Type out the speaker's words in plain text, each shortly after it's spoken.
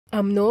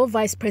UMNO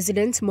Vice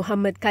President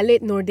Mohamed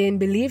Khaled Nordin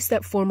believes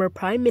that former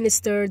Prime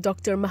Minister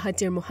Dr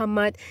Mahathir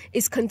Mohamad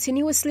is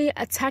continuously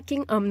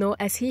attacking UMNO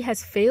as he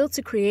has failed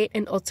to create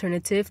an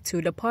alternative to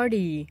the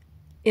party.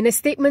 In a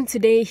statement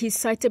today, he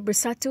cited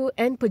Bersatu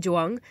and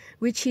Pejuang,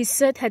 which he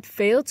said had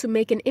failed to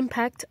make an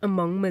impact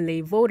among Malay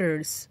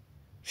voters.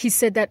 He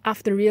said that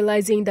after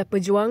realizing that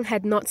Pejuang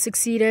had not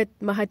succeeded,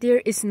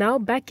 Mahathir is now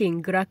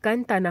backing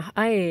Gerakan Tanah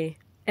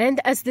Air.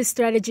 And as this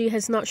strategy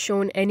has not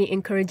shown any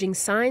encouraging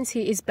signs,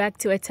 he is back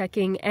to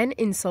attacking and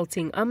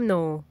insulting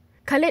UMNO.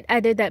 Khaled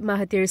added that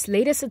Mahathir's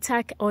latest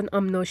attack on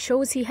UMNO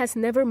shows he has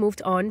never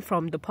moved on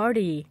from the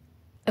party.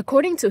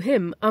 According to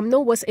him,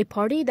 UMNO was a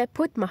party that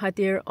put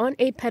Mahathir on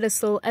a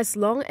pedestal as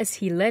long as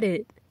he led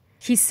it.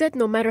 He said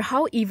no matter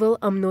how evil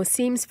UMNO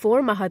seems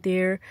for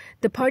Mahathir,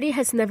 the party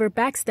has never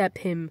backstabbed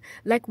him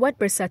like what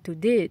Bersatu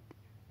did.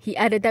 He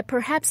added that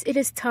perhaps it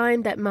is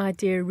time that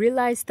Mahathir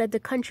realized that the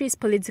country's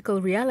political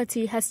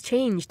reality has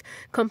changed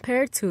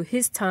compared to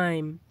his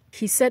time.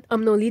 He said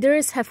UMNO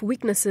leaders have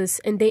weaknesses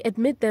and they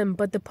admit them,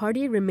 but the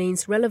party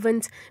remains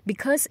relevant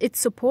because its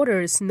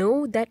supporters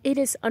know that it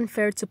is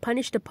unfair to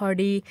punish the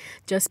party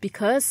just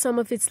because some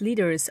of its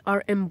leaders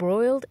are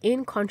embroiled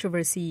in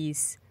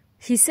controversies.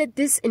 He said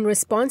this in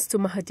response to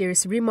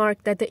Mahathir's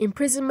remark that the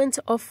imprisonment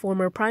of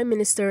former Prime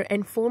Minister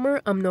and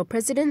former UMNO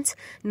President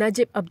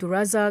Najib Abdul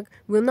Razak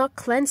will not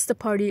cleanse the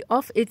party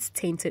of its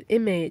tainted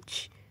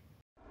image.